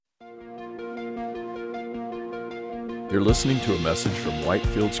You're listening to a message from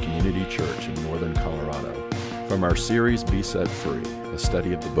Whitefields Community Church in northern Colorado from our series Be Set Free, a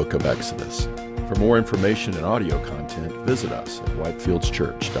study of the book of Exodus. For more information and audio content, visit us at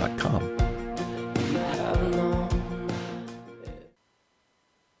whitefieldschurch.com.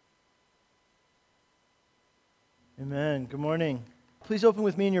 Amen. Good morning. Please open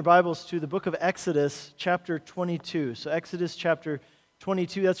with me in your Bibles to the book of Exodus, chapter 22. So Exodus chapter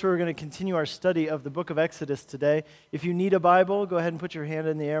 22, that's where we're going to continue our study of the book of Exodus today. If you need a Bible, go ahead and put your hand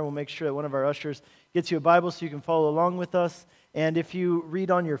in the air. We'll make sure that one of our ushers gets you a Bible so you can follow along with us. And if you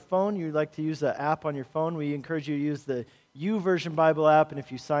read on your phone, you'd like to use the app on your phone, we encourage you to use the YouVersion Bible app. And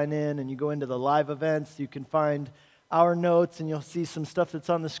if you sign in and you go into the live events, you can find our notes, and you'll see some stuff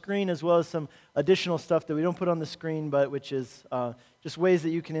that's on the screen, as well as some additional stuff that we don't put on the screen, but which is just ways that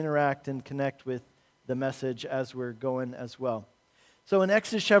you can interact and connect with the message as we're going as well. So in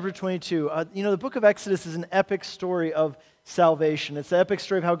Exodus chapter 22, the book of Exodus is an epic story of salvation. It's the epic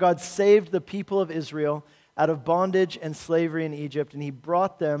story of how God saved the people of Israel out of bondage and slavery in Egypt, and He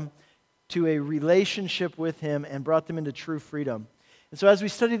brought them to a relationship with Him and brought them into true freedom. And so as we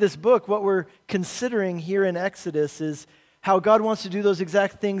study this book, what we're considering here in Exodus is how God wants to do those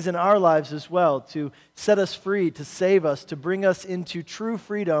exact things in our lives as well, to set us free, to save us, to bring us into true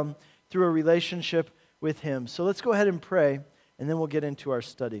freedom through a relationship with Him. So let's go ahead and pray, and then we'll get into our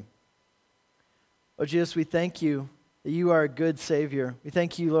study. Oh, Jesus, we thank You that You are a good Savior. We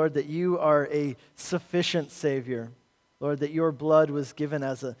thank You, Lord, that You are a sufficient Savior. Lord, that Your blood was given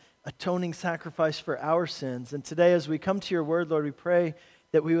as an atoning sacrifice for our sins. And today as we come to Your word, Lord, we pray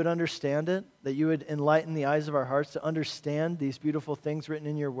that we would understand it, that You would enlighten the eyes of our hearts to understand these beautiful things written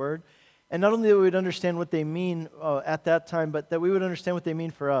in Your word. And not only that we would understand what they mean at that time, but that we would understand what they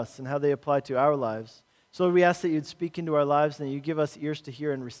mean for us and how they apply to our lives. So Lord, we ask that You'd speak into our lives and that You give us ears to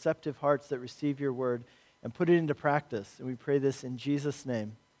hear and receptive hearts that receive Your word and put it into practice. And we pray this in Jesus'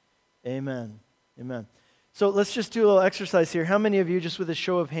 name. Amen. Amen. So let's just do a little exercise here. How many of you, just with a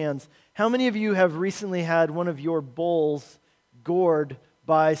show of hands, how many of you have recently had one of your bowls gored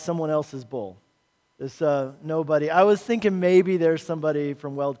by someone else's bowl? There's nobody. I was thinking maybe there's somebody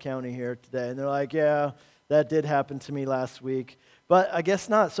from Weld County here today, and they're like, yeah, that did happen to me last week. But I guess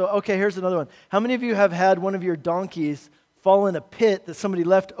not. So, okay, here's another one. How many of you have had one of your donkeys fall in a pit that somebody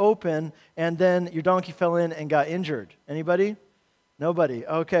left open, and then your donkey fell in and got injured? Anybody? Nobody.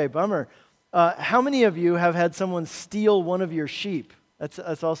 Okay, bummer. How many of you have had someone steal one of your sheep?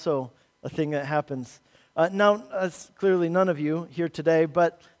 That's also a thing that happens. Now, that's clearly none of you here today,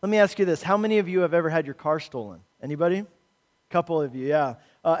 but let me ask you this. How many of you have ever had your car stolen? Anybody? A couple of you, yeah.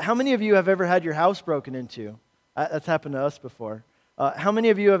 How many of you have ever had your house broken into? That's happened to us before. How many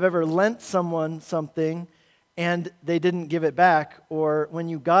of you have ever lent someone something and they didn't give it back, or when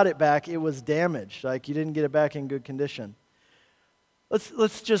you got it back, it was damaged, like you didn't get it back in good condition?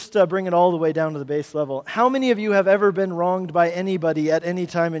 Let's just bring it all the way down to the base level. How many of you have ever been wronged by anybody at any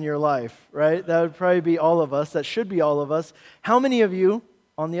time in your life, right? That would probably be all of us. That should be all of us. How many of you,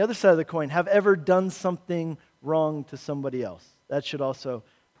 on the other side of the coin, have ever done something wrong to somebody else? That should also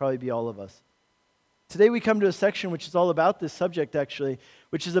probably be all of us. Today we come to a section which is all about this subject, actually,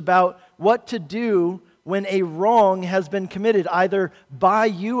 which is about what to do when a wrong has been committed, either by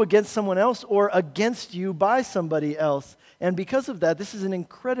you against someone else or against you by somebody else. And because of that, this is an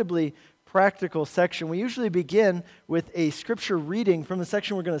incredibly practical section. We usually begin with a scripture reading from the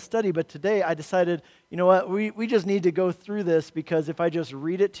section we're going to study, but today I decided, you know what, we just need to go through this, because if I just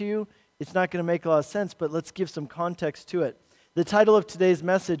read it to you, it's not going to make a lot of sense, but let's give some context to it. The title of today's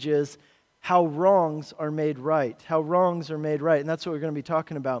message is How Wrongs Are Made Right. How Wrongs Are Made Right, and that's what we're going to be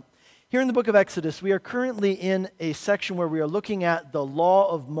talking about. Here in the book of Exodus, we are currently in a section where we are looking at the Law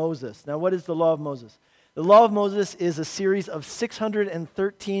of Moses. Now, what is the Law of Moses? The Law of Moses is a series of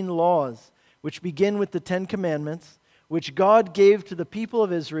 613 laws, which begin with the Ten Commandments, which God gave to the people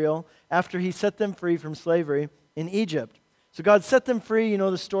of Israel after He set them free from slavery in Egypt. So God set them free. You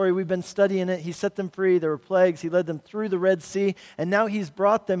know the story. We've been studying it. He set them free. There were plagues. He led them through the Red Sea. And now He's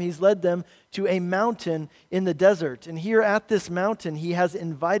led them to a mountain in the desert. And here at this mountain, He has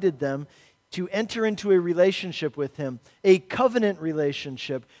invited them to enter into a relationship with Him, a covenant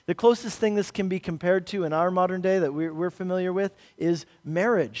relationship. The closest thing this can be compared to in our modern day that we're familiar with is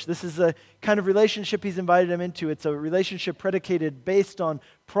marriage. This is a kind of relationship He's invited them into. It's a relationship predicated based on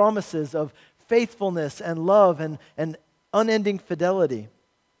promises of faithfulness and love and unending fidelity.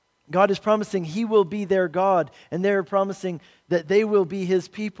 God is promising He will be their God, and they're promising that they will be His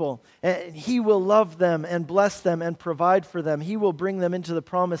people. And He will love them and bless them and provide for them. He will bring them into the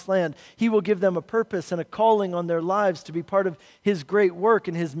promised land. He will give them a purpose and a calling on their lives to be part of His great work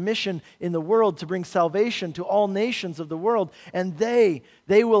and His mission in the world to bring salvation to all nations of the world. And they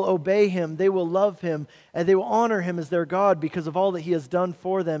will obey Him, they will love Him, and they will honor Him as their God because of all that He has done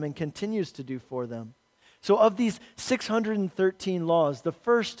for them and continues to do for them. So of these 613 laws, the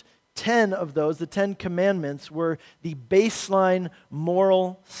first 10 of those, the 10 commandments, were the baseline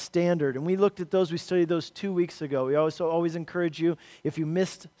moral standard. And we looked at those, we studied those 2 weeks ago. We always encourage you, if you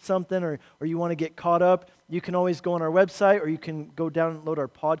missed something or you want to get caught up, you can always go on our website or you can go download our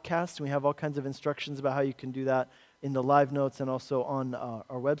podcast. And we have all kinds of instructions about how you can do that in the live notes and also on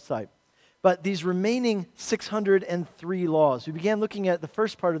our website. But these remaining 603 laws, we began looking at the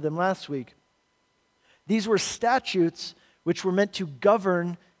first part of them last week. These were statutes which were meant to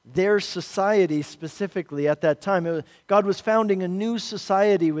govern their society specifically at that time. God was founding a new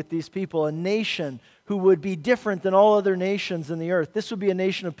society with these people, a nation who would be different than all other nations in the earth. This would be a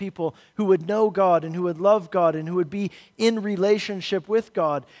nation of people who would know God and who would love God and who would be in relationship with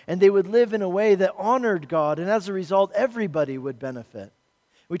God. And they would live in a way that honored God, and as a result, everybody would benefit.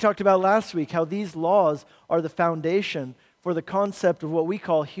 We talked about last week how these laws are the foundation for the concept of what we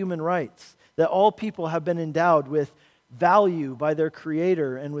call human rights, that all people have been endowed with value by their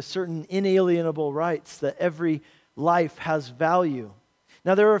Creator and with certain inalienable rights, that every life has value.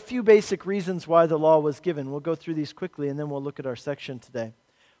 Now, there are a few basic reasons why the law was given. We'll go through these quickly and then we'll look at our section today.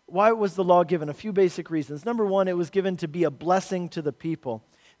 Why was the law given? A few basic reasons. Number one, it was given to be a blessing to the people.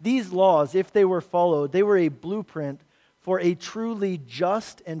 These laws, if they were followed, they were a blueprint for a truly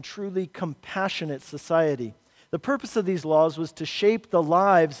just and truly compassionate society. The purpose of these laws was to shape the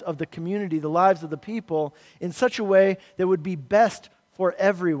lives of the community, the lives of the people, in such a way that would be best for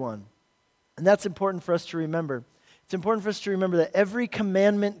everyone. And that's important for us to remember. It's important for us to remember that every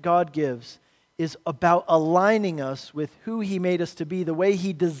commandment God gives is about aligning us with who He made us to be, the way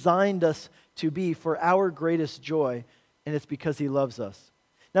He designed us to be for our greatest joy, and it's because He loves us.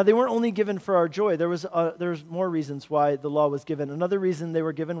 Now, they weren't only given for our joy. There was more reasons why the law was given. Another reason they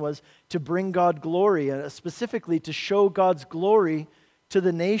were given was to bring God glory, specifically to show God's glory to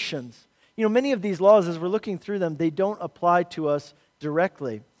the nations. You know, many of these laws, as we're looking through them, they don't apply to us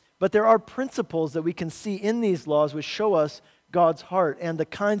directly. But there are principles that we can see in these laws which show us God's heart and the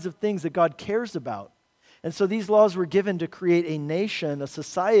kinds of things that God cares about. And so these laws were given to create a nation, a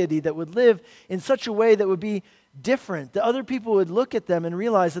society that would live in such a way that would be different. The other people would look at them and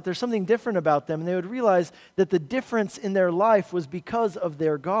realize that there's something different about them, and they would realize that the difference in their life was because of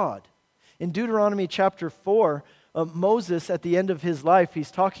their God. In Deuteronomy chapter 4, Moses, at the end of his life, he's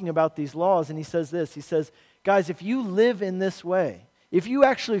talking about these laws, and he says this. He says, guys, if you live in this way, if you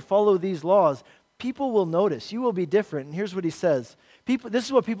actually follow these laws, people will notice. You will be different. And here's what he says. This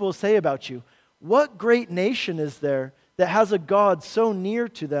is what people will say about you. What great nation is there that has a God so near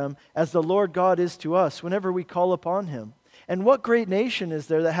to them as the Lord God is to us whenever we call upon Him? And what great nation is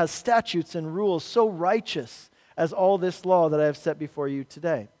there that has statutes and rules so righteous as all this law that I have set before you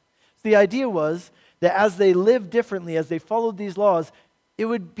today? So the idea was that as they lived differently, as they followed these laws, it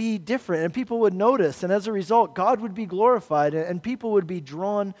would be different and people would notice. And as a result, God would be glorified and people would be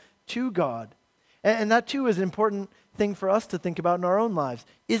drawn to God. And that too is an important thing for us to think about in our own lives.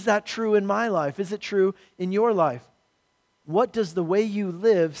 Is that true in my life? Is it true in your life? What does the way you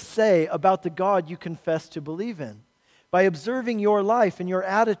live say about the God you confess to believe in? By observing your life and your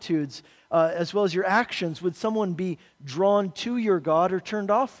attitudes, as well as your actions, would someone be drawn to your God or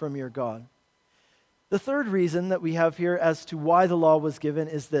turned off from your God? The third reason that we have here as to why the law was given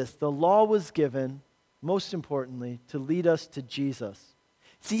is this. The law was given, most importantly, to lead us to Jesus.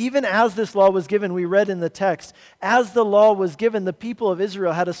 See, even as this law was given, we read in the text, as the law was given, the people of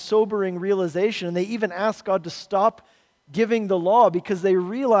Israel had a sobering realization, and they even asked God to stop giving the law because they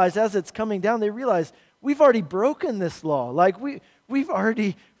realized as it's coming down, they realized we've already broken this law. Like we've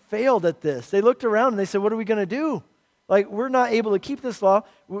already failed at this. They looked around and they said, what are we going to do? Like, we're not able to keep this law.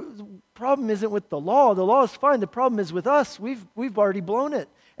 The problem isn't with the law. The law is fine. The problem is with us. We've already blown it.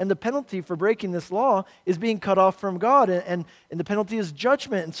 And the penalty for breaking this law is being cut off from God. And the penalty is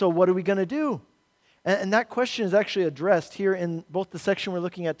judgment. And so what are we going to do? And that question is actually addressed here in both the section we're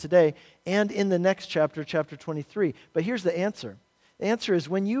looking at today and in the next chapter, chapter 23. But here's the answer. The answer is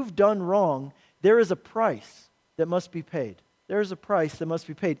when you've done wrong, there is a price that must be paid. There is a price that must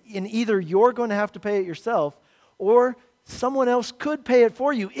be paid. And either you're going to have to pay it yourself or someone else could pay it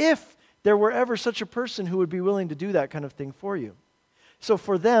for you if there were ever such a person who would be willing to do that kind of thing for you. So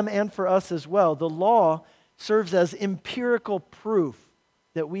for them and for us as well, the law serves as empirical proof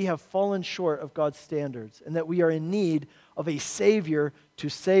that we have fallen short of God's standards and that we are in need of a Savior to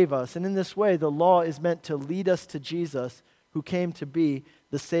save us. And in this way, the law is meant to lead us to Jesus, who came to be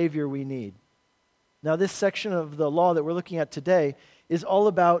the Savior we need. Now, this section of the law that we're looking at today is all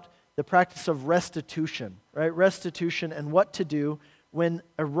about the practice of restitution, right? Restitution and what to do when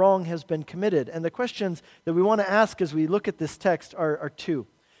a wrong has been committed. And the questions that we want to ask as we look at this text are two.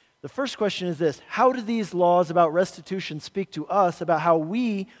 The first question is this: how do these laws about restitution speak to us about how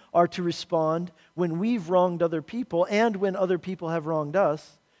we are to respond when we've wronged other people and when other people have wronged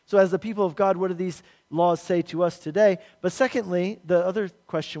us? So as the people of God, what do these laws say to us today? But secondly, the other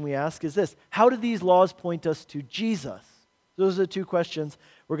question we ask is this: how do these laws point us to Jesus? Those are the two questions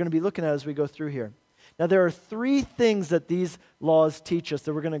we're going to be looking at as we go through here. Now, there are three things that these laws teach us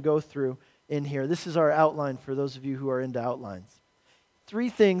that we're going to go through in here. This is our outline for those of you who are into outlines. Three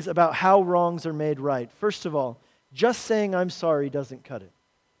things about how wrongs are made right. First of all, just saying I'm sorry doesn't cut it.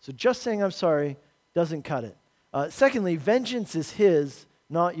 So just saying I'm sorry doesn't cut it. Secondly, vengeance is His,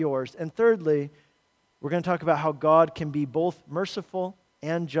 not yours. And thirdly, we're going to talk about how God can be both merciful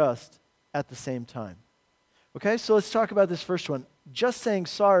and just at the same time. Okay, so let's talk about this first one. Just saying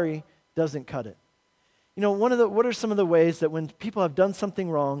sorry doesn't cut it. You know, what are some of the ways that when people have done something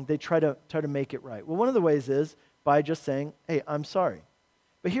wrong, they try to make it right? Well, one of the ways is by just saying, hey, I'm sorry.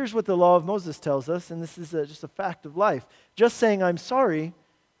 But here's what the law of Moses tells us, and this is just a fact of life. Just saying I'm sorry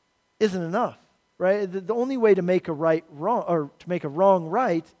isn't enough, right? The only way to make a right wrong, or to make a wrong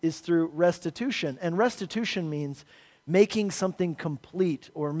right, is through restitution. And restitution means making something complete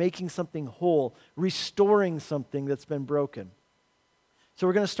or making something whole, restoring something that's been broken. So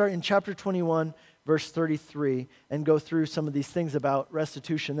we're going to start in chapter 21, verse 33, and go through some of these things about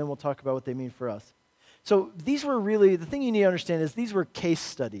restitution. Then we'll talk about what they mean for us. So these were really, the thing you need to understand is these were case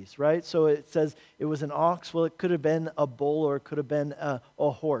studies, right? So it says it was an ox. Well, it could have been a bull or it could have been a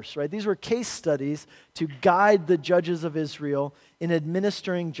horse, right? These were case studies to guide the judges of Israel in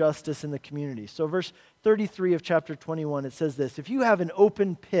administering justice in the community. So verse 33 of chapter 21, it says this: if you have an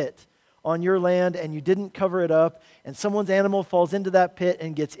open pit on your land and you didn't cover it up and someone's animal falls into that pit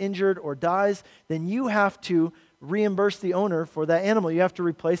and gets injured or dies, then you have to reimburse the owner for that animal. You have to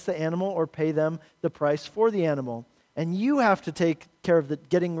replace the animal or pay them the price for the animal. And you have to take care of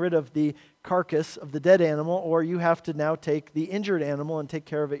getting rid of the carcass of the dead animal, or you have to now take the injured animal and take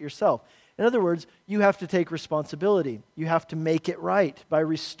care of it yourself. In other words, you have to take responsibility. You have to make it right by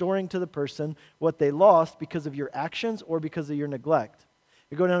restoring to the person what they lost because of your actions or because of your neglect.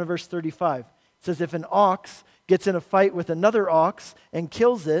 You go down to verse 35. It says, if an ox gets in a fight with another ox and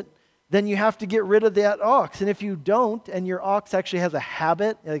kills it, then you have to get rid of that ox. And if you don't, and your ox actually has a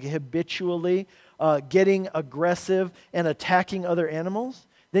habit, like habitually getting aggressive and attacking other animals,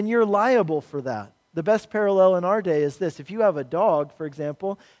 then you're liable for that. The best parallel in our day is this: if you have a dog, for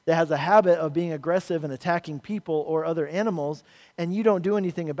example, that has a habit of being aggressive and attacking people or other animals, and you don't do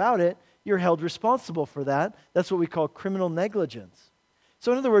anything about it, you're held responsible for that. That's what we call criminal negligence.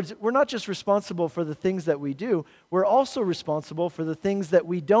 So in other words, we're not just responsible for the things that we do, we're also responsible for the things that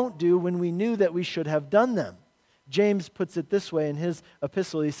we don't do when we knew that we should have done them. James puts it this way in his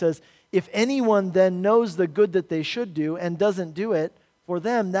epistle. He says, if anyone then knows the good that they should do and doesn't do it, for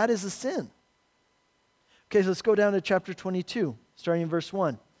them that is a sin. Okay, so let's go down to chapter 22, starting in verse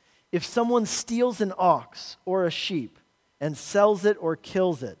 1. If someone steals an ox or a sheep and sells it or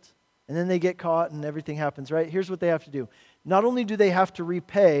kills it, and then they get caught and everything happens, right? Here's what they have to do. Not only do they have to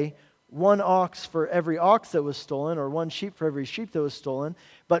repay one ox for every ox that was stolen, or one sheep for every sheep that was stolen,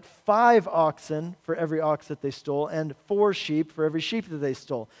 but 5 oxen for every ox that they stole, and 4 sheep for every sheep that they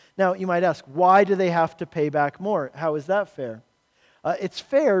stole. Now, you might ask, why do they have to pay back more? How is that fair? It's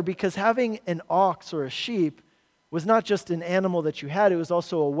fair because having an ox or a sheep was not just an animal that you had, it was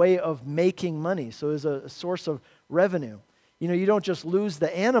also a way of making money. So it was a source of revenue. You know, you don't just lose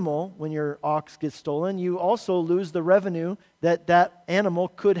the animal when your ox gets stolen, you also lose the revenue that that animal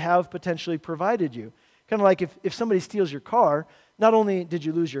could have potentially provided you. Kind of like if somebody steals your car, not only did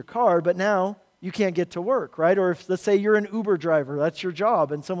you lose your car, but now you can't get to work, right? Or if, let's say you're an Uber driver, that's your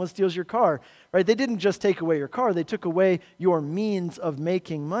job, and someone steals your car, right? They didn't just take away your car, they took away your means of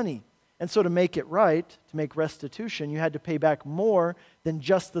making money. And so to make it right, to make restitution, you had to pay back more than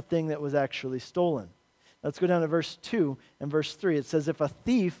just the thing that was actually stolen. Let's go down to verse 2 and verse 3. It says, if a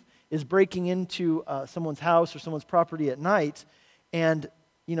thief is breaking into someone's house or someone's property at night, and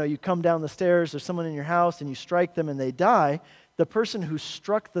you come down the stairs, there's someone in your house, and you strike them and they die, the person who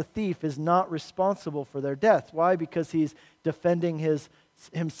struck the thief is not responsible for their death. Why? Because he's defending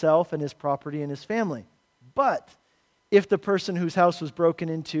himself and his property and his family. But if the person whose house was broken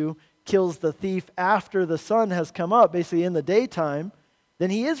into kills the thief after the sun has come up, basically in the daytime, then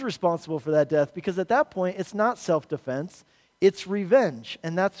he is responsible for that death, because at that point, it's not self-defense, it's revenge,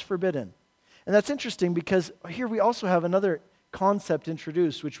 and that's forbidden. And that's interesting because here we also have another concept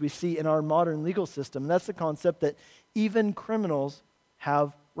introduced, which we see in our modern legal system, and that's the concept that even criminals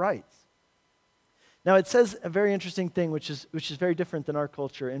have rights. Now, it says a very interesting thing, which is very different than our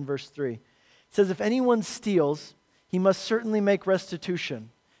culture in verse 3. It says, if anyone steals, he must certainly make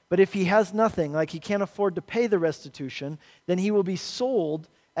restitution. But if he has nothing, like he can't afford to pay the restitution, then he will be sold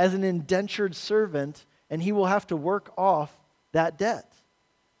as an indentured servant, and he will have to work off that debt.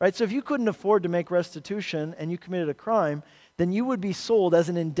 Right? So if you couldn't afford to make restitution and you committed a crime, then you would be sold as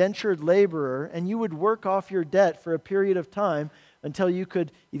an indentured laborer, and you would work off your debt for a period of time until you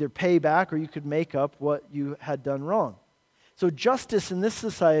could either pay back or you could make up what you had done wrong. So justice in this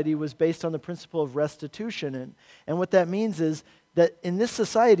society was based on the principle of restitution. And what that means is that in this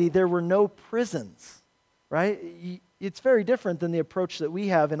society, there were no prisons, right? It's very different than the approach that we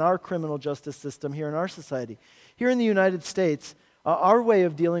have in our criminal justice system here in our society. Here in the United States, our way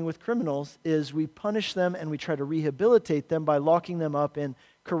of dealing with criminals is we punish them and we try to rehabilitate them by locking them up in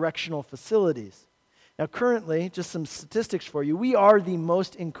correctional facilities. Now, currently, just some statistics for you, we are the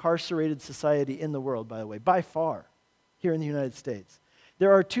most incarcerated society in the world, by the way, by far, here in the United States.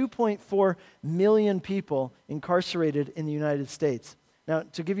 There are 2.4 million people incarcerated in the United States. Now,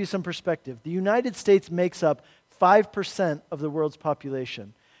 to give you some perspective, the United States makes up 5% of the world's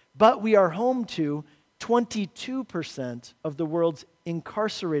population, but we are home to 22% of the world's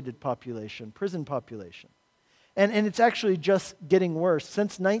incarcerated population, prison population. And it's actually just getting worse.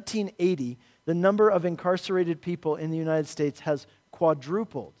 Since 1980, the number of incarcerated people in the United States has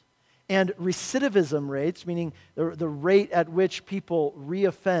quadrupled. And recidivism rates, meaning the rate at which people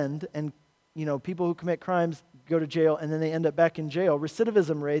reoffend and people who commit crimes go to jail and then they end up back in jail,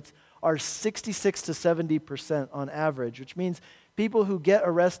 recidivism rates are 66 to 70% on average, which means people who get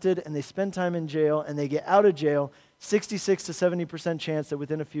arrested and they spend time in jail and they get out of jail, 66 to 70% chance that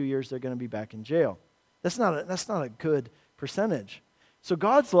within a few years they're going to be back in jail. That's not a good percentage. So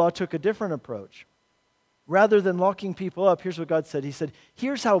God's law took a different approach. Rather than locking people up, here's what God said. He said,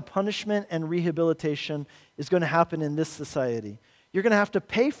 here's how punishment and rehabilitation is going to happen in this society. You're going to have to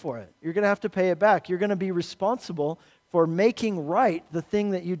pay for it. You're going to have to pay it back. You're going to be responsible for making right the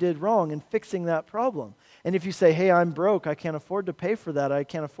thing that you did wrong and fixing that problem. And if you say, hey, I'm broke, I can't afford to pay for that, I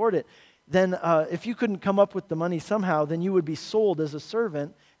can't afford it, then if you couldn't come up with the money somehow, then you would be sold as a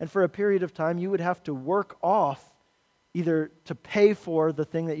servant, and for a period of time, you would have to work off either to pay for the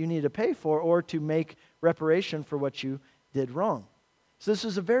thing that you need to pay for or to make reparation for what you did wrong. So this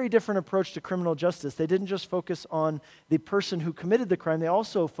is a very different approach to criminal justice. They didn't just focus on the person who committed the crime, they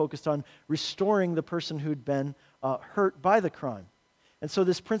also focused on restoring the person who'd been hurt by the crime. And so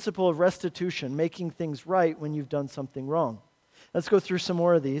this principle of restitution, making things right when you've done something wrong. Let's go through some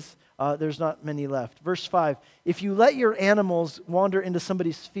more of these. There's not many left. Verse 5, if you let your animals wander into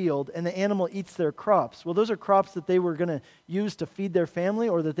somebody's field and the animal eats their crops, well, those are crops that they were going to use to feed their family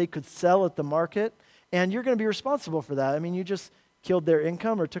or that they could sell at the market, and you're going to be responsible for that. I mean, you just killed their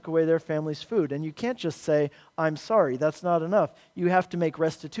income or took away their family's food, and you can't just say, I'm sorry. That's not enough. You have to make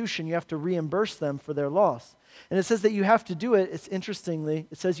restitution. You have to reimburse them for their loss. And it says that you have to do it,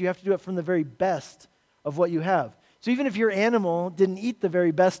 it says you have to do it from the very best of what you have. So even if your animal didn't eat the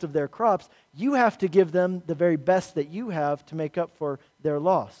very best of their crops, you have to give them the very best that you have to make up for their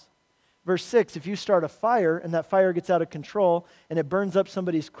loss. Verse 6, if you start a fire and that fire gets out of control and it burns up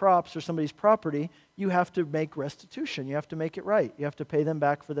somebody's crops or somebody's property, you have to make restitution. You have to make it right. You have to pay them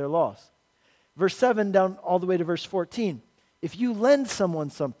back for their loss. Verse 7 down all the way to verse 14. If you lend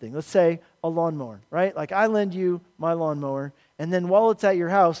someone something, let's say a lawnmower, right? Like I lend you my lawnmower, and then while it's at your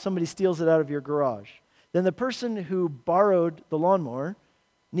house, somebody steals it out of your garage. Then the person who borrowed the lawnmower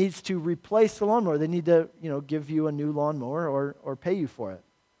needs to replace the lawnmower. They need to, give you a new lawnmower or pay you for it.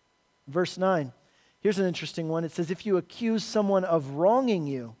 Verse 9, here's an interesting one. It says, if you accuse someone of wronging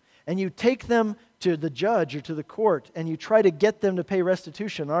you and you take them to the judge or to the court and you try to get them to pay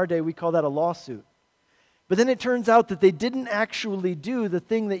restitution, in our day we call that a lawsuit. But then it turns out that they didn't actually do the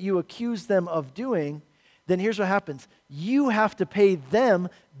thing that you accused them of doing, then here's what happens. You have to pay them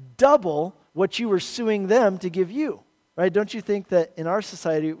double what you were suing them to give you, right? Don't you think that in our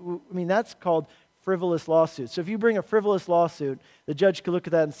society, that's called frivolous lawsuits. So if you bring a frivolous lawsuit, the judge could look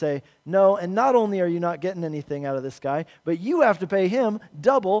at that and say, no, and not only are you not getting anything out of this guy, but you have to pay him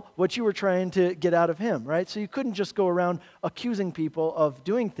double what you were trying to get out of him, right? So you couldn't just go around accusing people of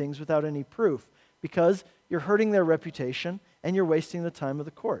doing things without any proof because you're hurting their reputation and you're wasting the time of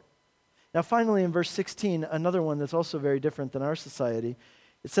the court. Now finally in verse 16, another one that's also very different than our society,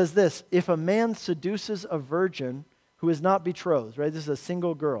 it says this, if a man seduces a virgin who is not betrothed, right? This is a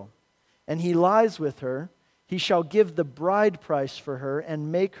single girl, and he lies with her, he shall give the bride price for her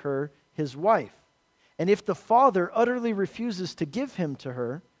and make her his wife. And if the father utterly refuses to give him to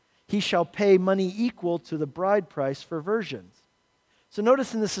her, he shall pay money equal to the bride price for virgins. So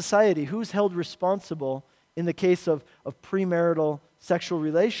notice in the society, who's held responsible in the case of premarital sexual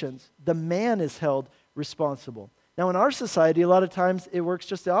relations? The man is held responsible. Now in our society, a lot of times it works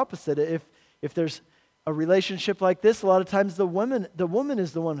just the opposite. If there's a relationship like this, a lot of times the woman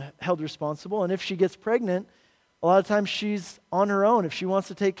is the one held responsible, and if she gets pregnant, a lot of times she's on her own. If she wants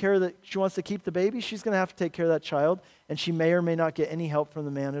to take care of she wants to keep the baby, she's going to have to take care of that child, and she may or may not get any help from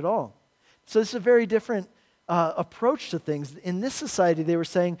the man at all. So this is a very different approach to things. In this society, they were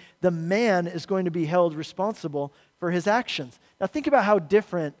saying the man is going to be held responsible for his actions. Now think about how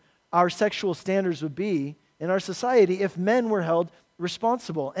different our sexual standards would be in our society if men were held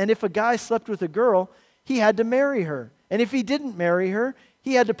responsible. And if a guy slept with a girl, he had to marry her. And if he didn't marry her,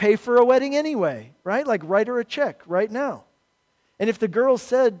 he had to pay for a wedding anyway, right? Like write her a check right now. And if the girl's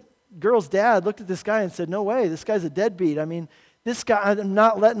dad looked at this guy and said, no way, this guy's a deadbeat. I mean, this guy, I'm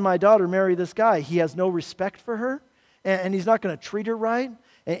not letting my daughter marry this guy. He has no respect for her, and he's not going to treat her right.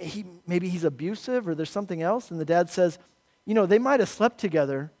 And maybe he's abusive, or there's something else. And the dad says, they might have slept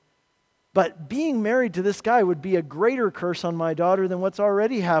together, but being married to this guy would be a greater curse on my daughter than what's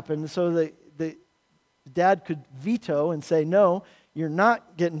already happened. So the dad could veto and say, no, you're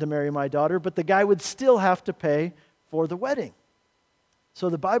not getting to marry my daughter, but the guy would still have to pay for the wedding. So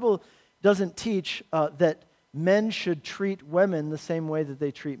the Bible doesn't teach that men should treat women the same way that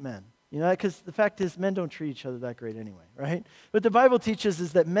they treat men. Because the fact is, men don't treat each other that great anyway, right? What the Bible teaches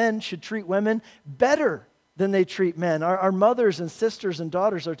is that men should treat women better than they treat men. Our mothers and sisters and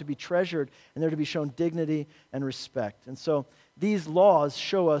daughters are to be treasured, and they're to be shown dignity and respect. And so these laws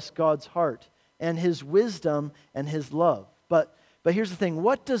show us God's heart and his wisdom and his love. But here's the thing.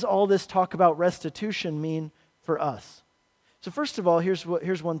 What does all this talk about restitution mean for us? So first of all, here's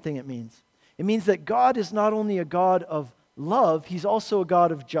one thing it means. It means that God is not only a God of love, he's also a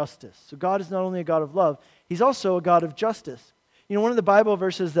God of justice. So God is not only a God of love, he's also a God of justice. One of the Bible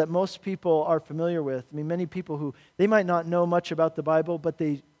verses that most people are familiar with, many people who, they might not know much about the Bible, but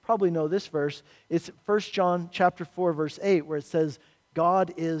they probably know this verse. It's 1 John chapter 4, verse 8, where it says,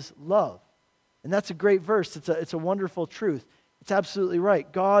 God is love. And that's a great verse. It's a wonderful truth. It's absolutely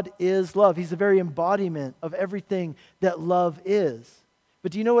right. God is love. He's the very embodiment of everything that love is.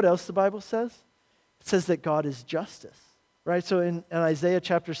 But do you know what else the Bible says? It says that God is justice, right? So in Isaiah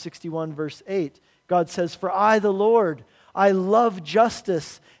chapter 61, verse 8, God says, for I, the Lord, I love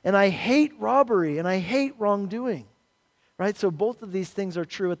justice, and I hate robbery, and I hate wrongdoing, right? So both of these things are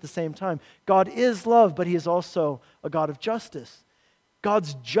true at the same time. God is love, but he is also a God of justice.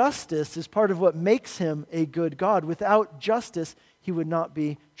 God's justice is part of what makes him a good God. Without justice, he would not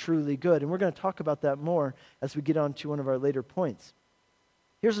be truly good. And we're going to talk about that more as we get on to one of our later points.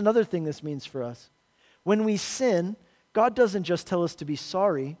 Here's another thing this means for us. When we sin, God doesn't just tell us to be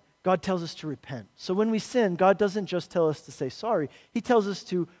sorry, God tells us to repent. So when we sin, God doesn't just tell us to say sorry, he tells us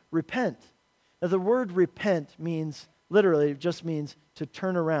to repent. Now the word repent means, literally, it just means to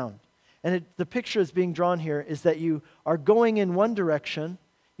turn around. And the picture that's being drawn here is that you are going in one direction,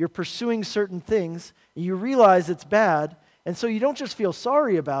 you're pursuing certain things, and you realize it's bad, and so you don't just feel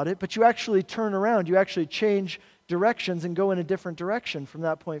sorry about it, but you actually turn around, you actually change directions and go in a different direction from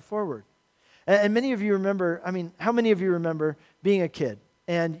that point forward. And many of you remember, how many of you remember being a kid,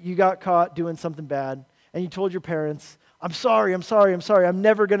 and you got caught doing something bad, and you told your parents, I'm sorry, I'm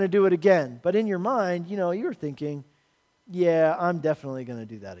never going to do it again. But in your mind, you were thinking, yeah, I'm definitely going to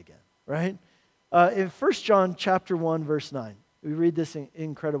do that again. Right? In 1 John chapter 1, verse 9, we read this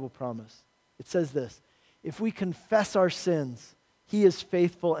incredible promise. It says this, if we confess our sins, he is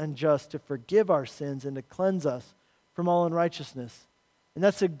faithful and just to forgive our sins and to cleanse us from all unrighteousness. And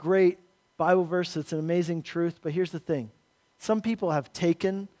that's a great Bible verse. It's an amazing truth. But here's the thing. Some people have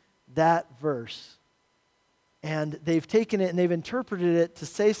taken that verse and they've taken it and they've interpreted it to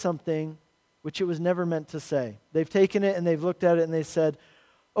say something which it was never meant to say. They've taken it and they've looked at it and they said,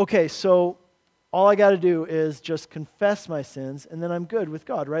 okay, so all I got to do is just confess my sins, and then I'm good with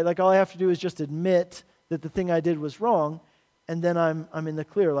God, right? Like all I have to do is just admit that the thing I did was wrong, and then I'm in the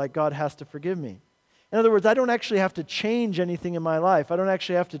clear, like God has to forgive me. In other words, I don't actually have to change anything in my life. I don't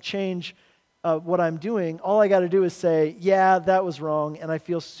actually have to change what I'm doing. All I got to do is say, yeah, that was wrong, and I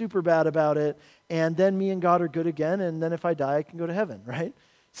feel super bad about it, and then me and God are good again, and then if I die, I can go to heaven, right?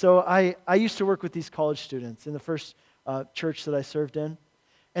 So I used to work with these college students in the first church that I served in.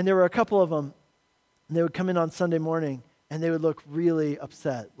 And there were a couple of them, and they would come in on Sunday morning, and they would look really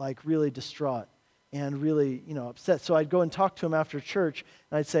upset, like really distraught. and really, upset. So I'd go and talk to them after church,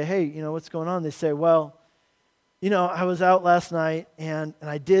 and I'd say, hey, what's going on? They say, well, I was out last night, and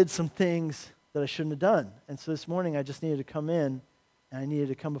I did some things that I shouldn't have done. And so this morning, I just needed to come in, and I needed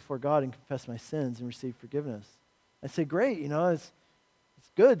to come before God and confess my sins and receive forgiveness. I say, great, it's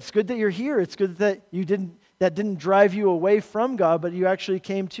good. It's good that you're here. It's good that that didn't drive you away from God, but you actually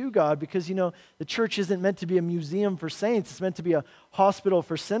came to God, because, the church isn't meant to be a museum for saints. It's meant to be a hospital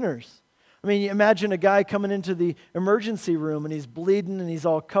for sinners. I mean, imagine a guy coming into the emergency room and he's bleeding and he's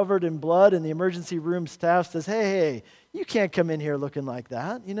all covered in blood, and the emergency room staff says, hey, you can't come in here looking like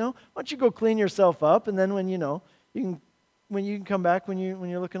that, Why don't you go clean yourself up, and then when you can come back when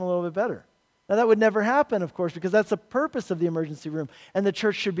you're looking a little bit better. Now, that would never happen, of course, because that's the purpose of the emergency room, and the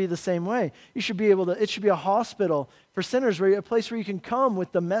church should be the same way. It should be a hospital for sinners, a place where you can come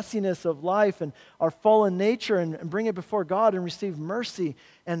with the messiness of life and our fallen nature and bring it before God and receive mercy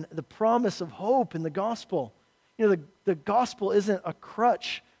and the promise of hope in the gospel. The gospel isn't a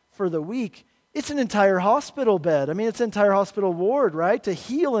crutch for the weak. It's an entire hospital bed. I mean, it's an entire hospital ward, right? To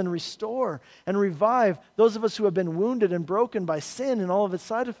heal and restore and revive those of us who have been wounded and broken by sin and all of its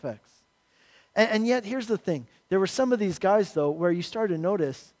side effects. And yet, here's the thing. There were some of these guys, though, where you started to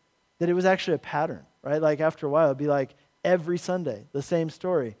notice that it was actually a pattern, right? Like after a while, it'd be like every Sunday, the same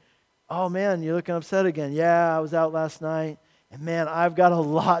story. Oh, man, you're looking upset again. Yeah, I was out last night, and man, I've got a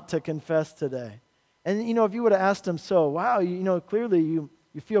lot to confess today. And, if you would have asked them, so, wow, clearly you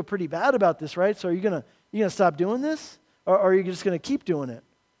feel pretty bad about this, right? So are you gonna stop doing this? Or are you just going to keep doing it?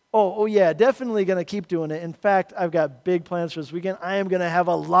 Oh yeah, definitely going to keep doing it. In fact, I've got big plans for this weekend. I am going to have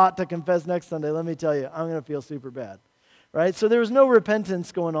a lot to confess next Sunday. Let me tell you, I'm going to feel super bad, right? So there was no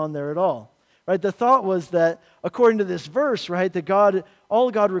repentance going on there at all, right? The thought was that, according to this verse, right, that all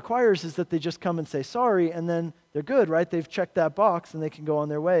God requires is that they just come and say sorry, and then they're good, right? They've checked that box, and they can go on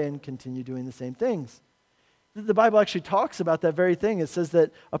their way and continue doing the same things. The Bible actually talks about that very thing. It says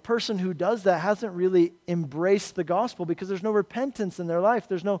that a person who does that hasn't really embraced the gospel, because there's no repentance in their life.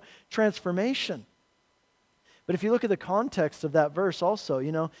 There's no transformation. But if you look at the context of that verse also,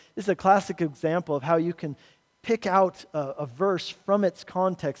 this is a classic example of how you can pick out a verse from its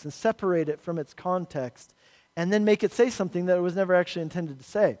context and separate it from its context and then make it say something that it was never actually intended to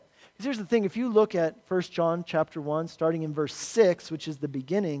say. Because here's the thing. If you look at 1 John chapter 1, starting in verse 6, which is the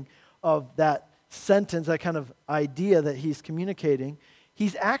beginning of that sentence, that kind of idea that he's communicating,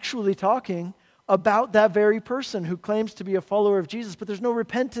 he's actually talking about that very person who claims to be a follower of Jesus, but there's no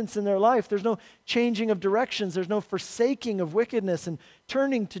repentance in their life. There's no changing of directions. There's no forsaking of wickedness and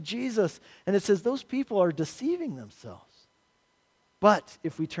turning to Jesus. And it says those people are deceiving themselves. But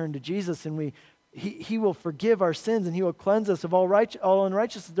if we turn to Jesus and he will forgive our sins and he will cleanse us of all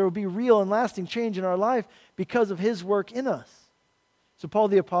unrighteousness, there will be real and lasting change in our life because of his work in us. So Paul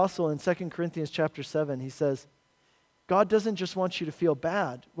the Apostle in 2 Corinthians chapter 7, he says, God doesn't just want you to feel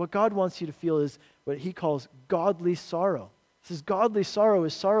bad. What God wants you to feel is what he calls godly sorrow. He says godly sorrow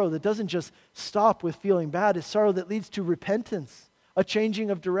is sorrow that doesn't just stop with feeling bad. It's sorrow that leads to repentance, a changing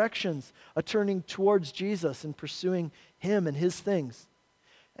of directions, a turning towards Jesus and pursuing him and his things.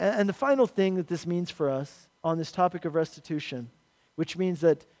 And the final thing that this means for us on this topic of restitution, which means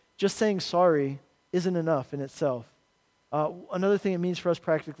that just saying sorry isn't enough in itself. Another thing it means for us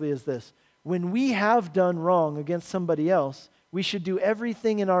practically is this. When we have done wrong against somebody else, we should do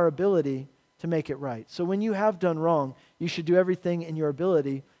everything in our ability to make it right. So when you have done wrong, you should do everything in your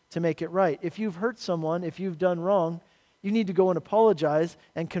ability to make it right. If you've hurt someone, if you've done wrong, you need to go and apologize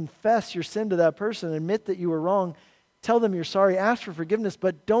and confess your sin to that person, admit that you were wrong, tell them you're sorry, ask for forgiveness,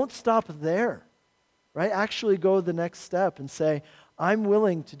 but don't stop there, right? Actually go the next step and say, I'm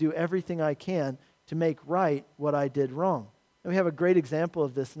willing to do everything I can to make right what I did wrong. And we have a great example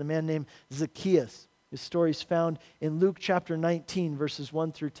of this in a man named Zacchaeus. His story is found in Luke chapter 19, verses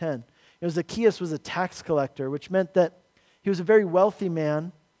 1 through 10. Zacchaeus was a tax collector, which meant that he was a very wealthy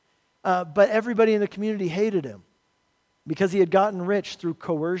man, but everybody in the community hated him because he had gotten rich through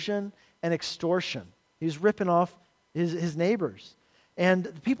coercion and extortion. He was ripping off his neighbors. And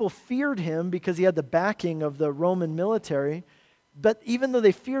the people feared him because he had the backing of the Roman military. But even though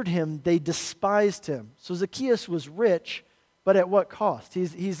they feared him, they despised him. So Zacchaeus was rich, but at what cost?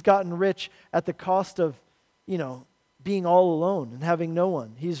 He's gotten rich at the cost of, being all alone and having no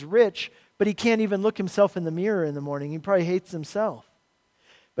one. He's rich, but he can't even look himself in the mirror in the morning. He probably hates himself.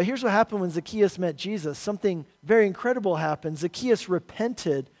 But here's what happened when Zacchaeus met Jesus. Something very incredible happened. Zacchaeus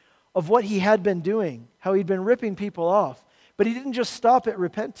repented of what he had been doing, how he'd been ripping people off. But he didn't just stop at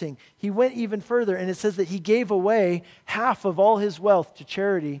repenting. He went even further, and it says that he gave away half of all his wealth to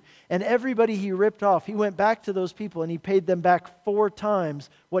charity, and everybody he ripped off, he went back to those people, and he paid them back 4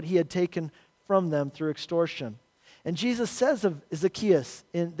 times what he had taken from them through extortion. And Jesus says of Zacchaeus,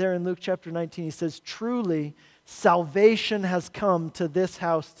 there in Luke chapter 19, he says, truly, salvation has come to this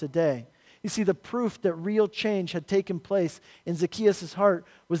house today. You see, the proof that real change had taken place in Zacchaeus' heart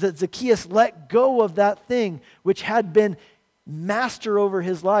was that Zacchaeus let go of that thing which had been master over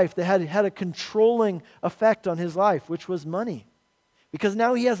his life, that had a controlling effect on his life, which was money. Because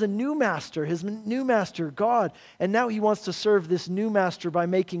now he has a new master, his new master, God, and now he wants to serve this new master by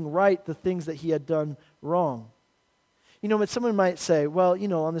making right the things that he had done wrong. But someone might say, well,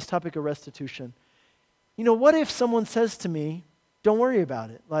 on this topic of restitution, what if someone says to me, don't worry about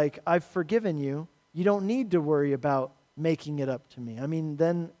it. Like, I've forgiven you. You don't need to worry about making it up to me.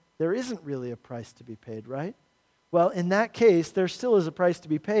 Then there isn't really a price to be paid, right? Well, in that case, there still is a price to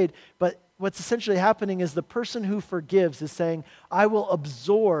be paid, but what's essentially happening is the person who forgives is saying, I will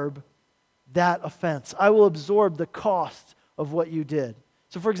absorb that offense. I will absorb the cost of what you did.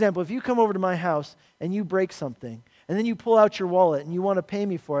 So, for example, if you come over to my house and you break something, and then you pull out your wallet and you want to pay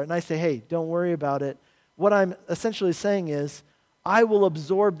me for it, and I say, hey, don't worry about it, what I'm essentially saying is, I will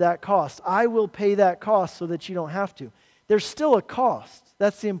absorb that cost. I will pay that cost so that you don't have to. There's still a cost.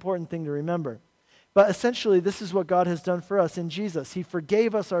 That's the important thing to remember. But essentially, this is what God has done for us in Jesus. He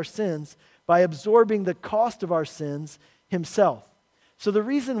forgave us our sins by absorbing the cost of our sins himself. So the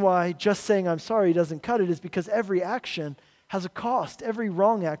reason why just saying I'm sorry doesn't cut it is because every action has a cost. Every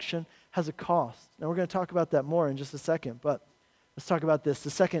wrong action has a cost. Now we're going to talk about that more in just a second, but let's talk about this. The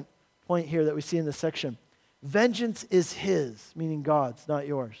second point here that we see in this section. Vengeance is his, meaning God's, not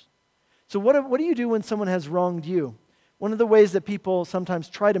yours. So what do you do when someone has wronged you? One of the ways that people sometimes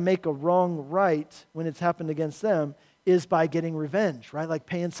try to make a wrong right when it's happened against them is by getting revenge, right? Like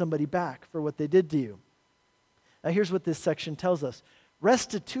paying somebody back for what they did to you. Now here's what this section tells us.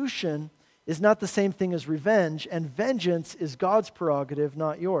 Restitution is not the same thing as revenge, and vengeance is God's prerogative,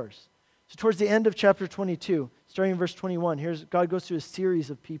 not yours. So towards the end of chapter 22, starting in verse 21, God goes through a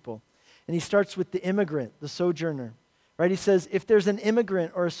series of people. And he starts with the immigrant, the sojourner, right? He says, if there's an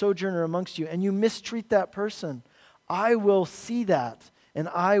immigrant or a sojourner amongst you and you mistreat that person, I will see that and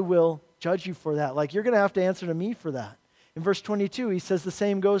I will judge you for that. Like, you're going to have to answer to me for that. In verse 22, he says the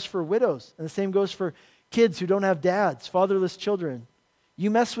same goes for widows and the same goes for kids who don't have dads, fatherless children.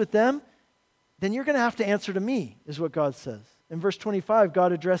 You mess with them, then you're going to have to answer to me, is what God says. In verse 25,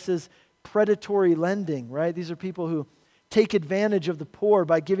 God addresses predatory lending, right? These are people who take advantage of the poor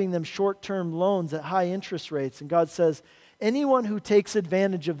by giving them short-term loans at high interest rates. And God says, anyone who takes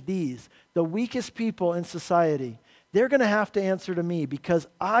advantage of these, the weakest people in society, they're going to have to answer to me because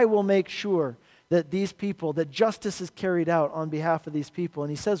I will make sure that these people, that justice is carried out on behalf of these people. And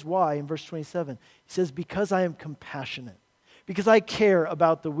he says why in verse 27. He says, because I am compassionate, because I care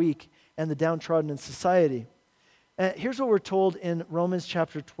about the weak and the downtrodden in society. And here's what we're told in Romans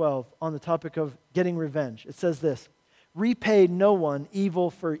chapter 12 on the topic of getting revenge. It says this, repay no one evil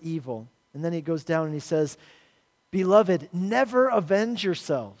for evil. And then he goes down and he says, beloved, never avenge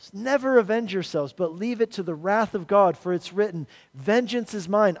yourselves, but leave it to the wrath of God, for it's written, vengeance is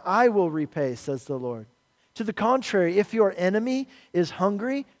mine, I will repay, says the Lord. To the contrary, if your enemy is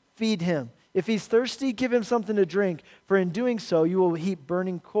hungry, feed him. If he's thirsty, give him something to drink, for in doing so, you will heap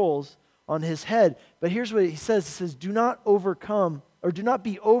burning coals on his head. But here's what he says, do not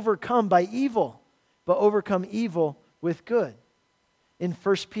be overcome by evil, but overcome evil with good. In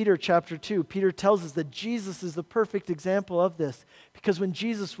 1 Peter chapter 2, Peter tells us that Jesus is the perfect example of this, because when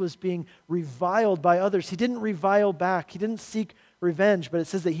Jesus was being reviled by others, he didn't revile back, he didn't seek revenge, but it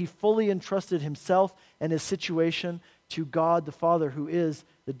says that he fully entrusted himself and his situation to God the Father, who is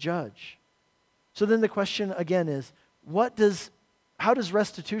the judge. So then the question again is, how does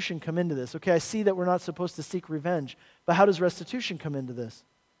restitution come into this? Okay, I see that we're not supposed to seek revenge, but how does restitution come into this?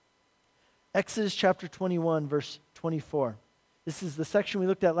 Exodus chapter 21, verse 24. This is the section we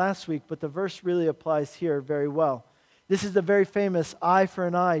looked at last week, but the verse really applies here very well. This is the very famous eye for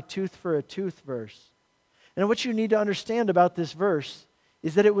an eye, tooth for a tooth verse. And what you need to understand about this verse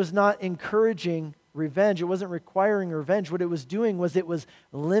is that it was not encouraging revenge. It wasn't requiring revenge. What it was doing was it was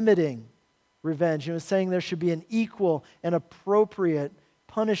limiting revenge. It was saying there should be an equal and appropriate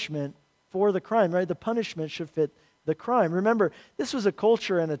punishment for the crime, right? The punishment should fit the crime. Remember, this was a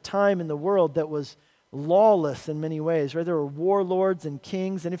culture and a time in the world that was lawless in many ways, right? There were warlords and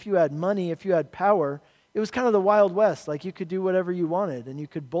kings, and if you had money, if you had power, it was kind of the Wild West. Like, you could do whatever you wanted, and you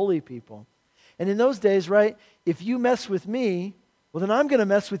could bully people. And in those days, right, if you mess with me, well, then I'm going to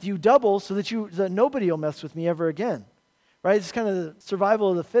mess with you double so that nobody will mess with me ever again, right? It's kind of the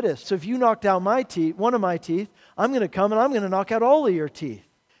survival of the fittest. So if you knocked out one of my teeth, I'm going to come and I'm going to knock out all of your teeth.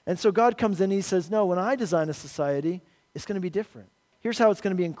 And so God comes in and he says, no, when I design a society, it's going to be different. here's how it's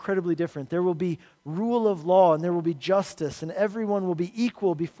going to be incredibly different. There will be rule of law, and there will be justice, and everyone will be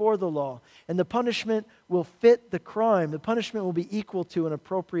equal before the law. And the punishment will fit the crime. The punishment will be equal to and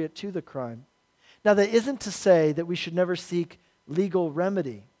appropriate to the crime. Now, that isn't to say that we should never seek legal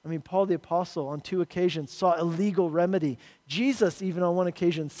remedy. I mean, Paul the Apostle on 2 occasions sought a legal remedy. Jesus, even on one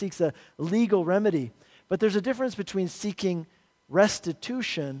occasion, seeks a legal remedy. But there's a difference between seeking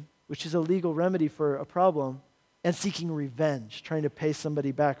restitution, which is a legal remedy for a problem, and seeking revenge, trying to pay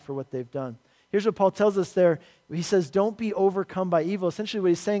somebody back for what they've done. Here's what Paul tells us there. He says, don't be overcome by evil. Essentially what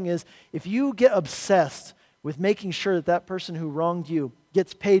he's saying is, if you get obsessed with making sure that that person who wronged you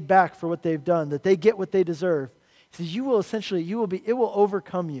gets paid back for what they've done, that they get what they deserve, he says, it will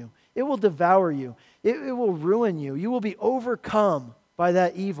overcome you. It will devour you. It will ruin you. You will be overcome by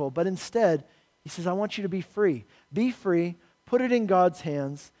that evil. But instead, he says, I want you to be free. Be free. Put it in God's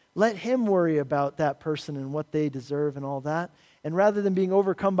hands. Let him worry about that person and what they deserve and all that. And rather than being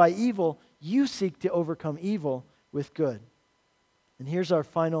overcome by evil, you seek to overcome evil with good. And here's our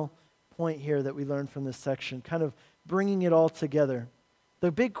final point here that we learned from this section, kind of bringing it all together. The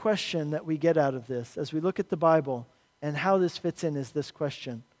big question that we get out of this as we look at the Bible and how this fits in is this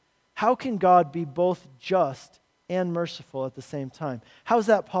question. How can God be both just and merciful at the same time? How is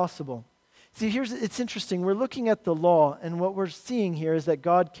that possible? See, it's interesting. We're looking at the law, and what we're seeing here is that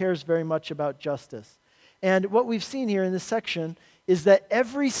God cares very much about justice. And what we've seen here in this section is that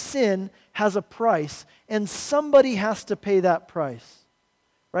every sin has a price, and somebody has to pay that price.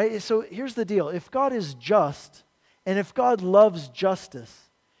 Right? So here's the deal. If God is just, and if God loves justice,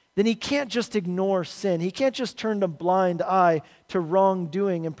 then he can't just ignore sin. He can't just turn a blind eye to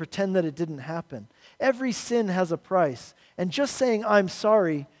wrongdoing and pretend that it didn't happen. Every sin has a price. And just saying, I'm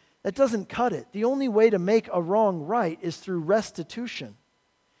sorry, that doesn't cut it. The only way to make a wrong right is through restitution.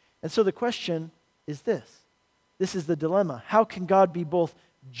 And so the question is this. This is the dilemma. How can God be both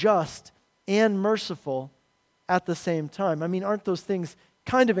just and merciful at the same time? I mean, aren't those things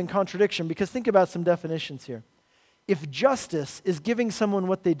kind of in contradiction? Because think about some definitions here. If justice is giving someone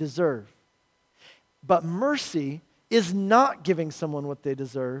what they deserve, but mercy is not giving someone what they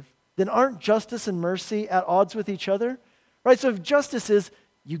deserve, then aren't justice and mercy at odds with each other? Right? So if justice is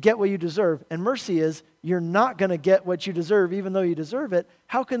you get what you deserve, and mercy is you're not going to get what you deserve even though you deserve it,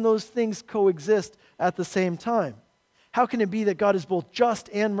 how can those things coexist at the same time? How can it be that God is both just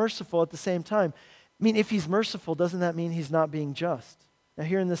and merciful at the same time? I mean, if he's merciful, doesn't that mean he's not being just? Now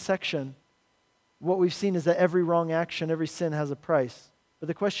here in this section, what we've seen is that every wrong action, every sin has a price. But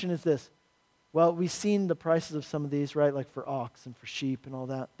the question is this. Well, we've seen the prices of some of these, right? Like for ox and for sheep and all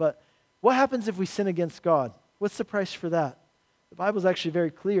that. But what happens if we sin against God? What's the price for that? The Bible's actually very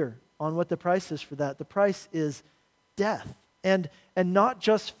clear on what the price is for that. The price is death. And not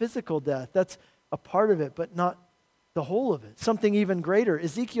just physical death. That's a part of it, but not the whole of it. Something even greater.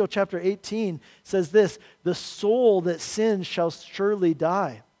 Ezekiel chapter 18 says this, the soul that sins shall surely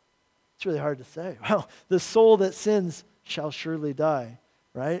die. It's really hard to say. Well, the soul that sins shall surely die,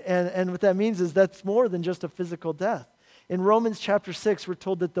 right? And what that means is that's more than just a physical death. In Romans chapter 6, we're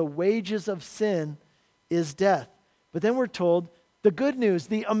told that the wages of sin is death. But then we're told the good news,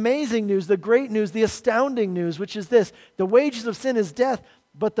 the amazing news, the great news, the astounding news, which is this. The wages of sin is death,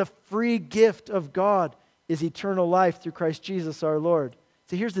 but the free gift of God is eternal life through Christ Jesus our Lord.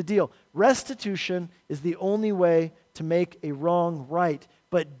 So here's the deal. Restitution is the only way to make a wrong right.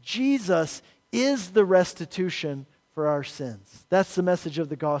 But Jesus is the restitution for our sins. That's the message of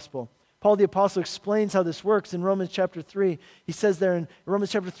the gospel. Paul the Apostle explains how this works in Romans chapter 3. He says there in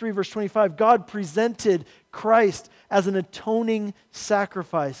Romans chapter 3, verse 25, God presented Christ as an atoning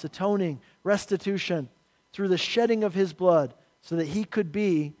sacrifice, atoning, restitution, through the shedding of his blood, so that he could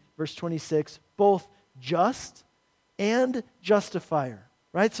be, verse 26, both just and justifier.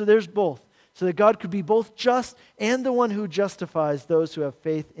 Right? So there's both. So that God could be both just and the one who justifies those who have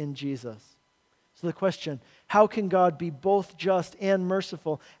faith in Jesus. So the question, how can God be both just and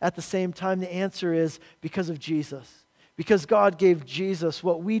merciful at the same time? The answer is because of Jesus. Because God gave Jesus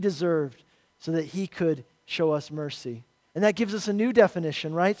what we deserved so that he could show us mercy. And that gives us a new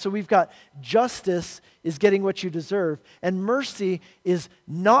definition, right? So we've got justice is getting what you deserve, and mercy is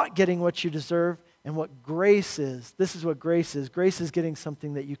not getting what you deserve. And what grace is, this is what grace is. Grace is getting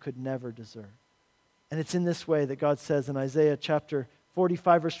something that you could never deserve. And it's in this way that God says in Isaiah chapter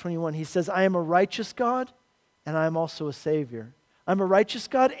 45, verse 21, he says, I am a righteous God, and I am also a Savior. I'm a righteous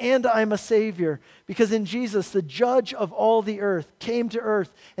God, and I'm a Savior. Because in Jesus, the judge of all the earth came to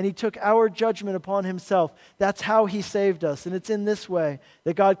earth, and he took our judgment upon himself. That's how he saved us. And it's in this way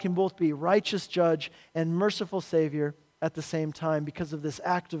that God can both be righteous judge and merciful Savior at the same time because of this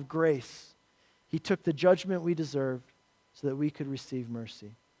act of grace. He took the judgment we deserved, so that we could receive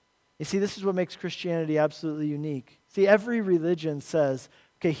mercy. You see, this is what makes Christianity absolutely unique. See, every religion says,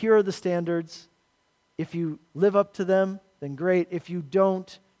 okay, here are the standards. If you live up to them, then great. If you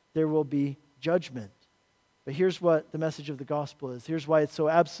don't, there will be judgment. But here's what the message of the gospel is. Here's why it's so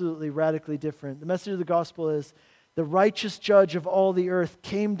absolutely radically different. The message of the gospel is the righteous judge of all the earth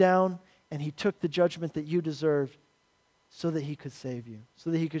came down and he took the judgment that you deserved so that he could save you, so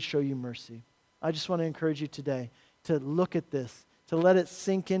that he could show you mercy. I just want to encourage you today to look at this, to let it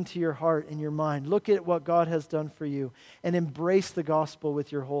sink into your heart and your mind. Look at what God has done for you and embrace the gospel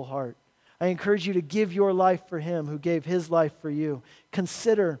with your whole heart. I encourage you to give your life for him who gave his life for you.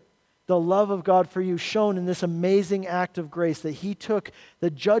 Consider the love of God for you shown in this amazing act of grace that he took the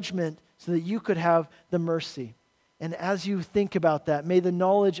judgment so that you could have the mercy. And as you think about that, may the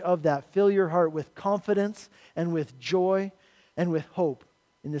knowledge of that fill your heart with confidence and with joy and with hope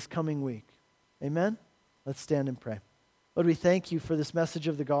in this coming week. Amen? Let's stand and pray. Lord, we thank you for this message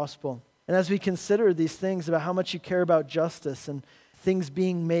of the gospel. And as we consider these things about how much you care about justice and things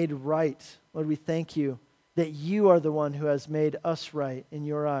being made right, Lord, we thank you that you are the one who has made us right in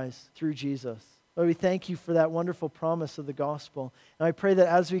your eyes through Jesus. Lord, we thank you for that wonderful promise of the gospel. And I pray that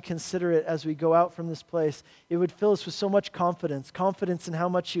as we consider it, as we go out from this place, it would fill us with so much confidence in how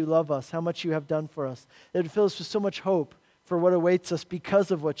much you love us, how much you have done for us. It would fill us with so much hope for what awaits us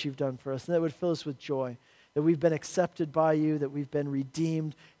because of what you've done for us. And that would fill us with joy, that we've been accepted by you, that we've been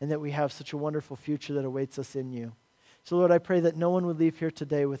redeemed, and that we have such a wonderful future that awaits us in you. So Lord, I pray that no one would leave here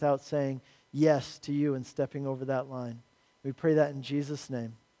today without saying yes to you and stepping over that line. We pray that in Jesus'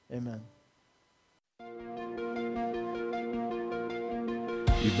 name. Amen.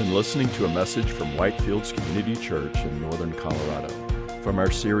 You've been listening to a message from Whitefields Community Church in Northern Colorado from our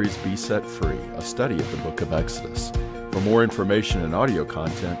series Be Set Free, a study of the book of Exodus. For more information and audio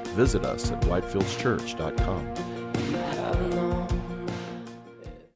content, visit us at whitefieldschurch.com.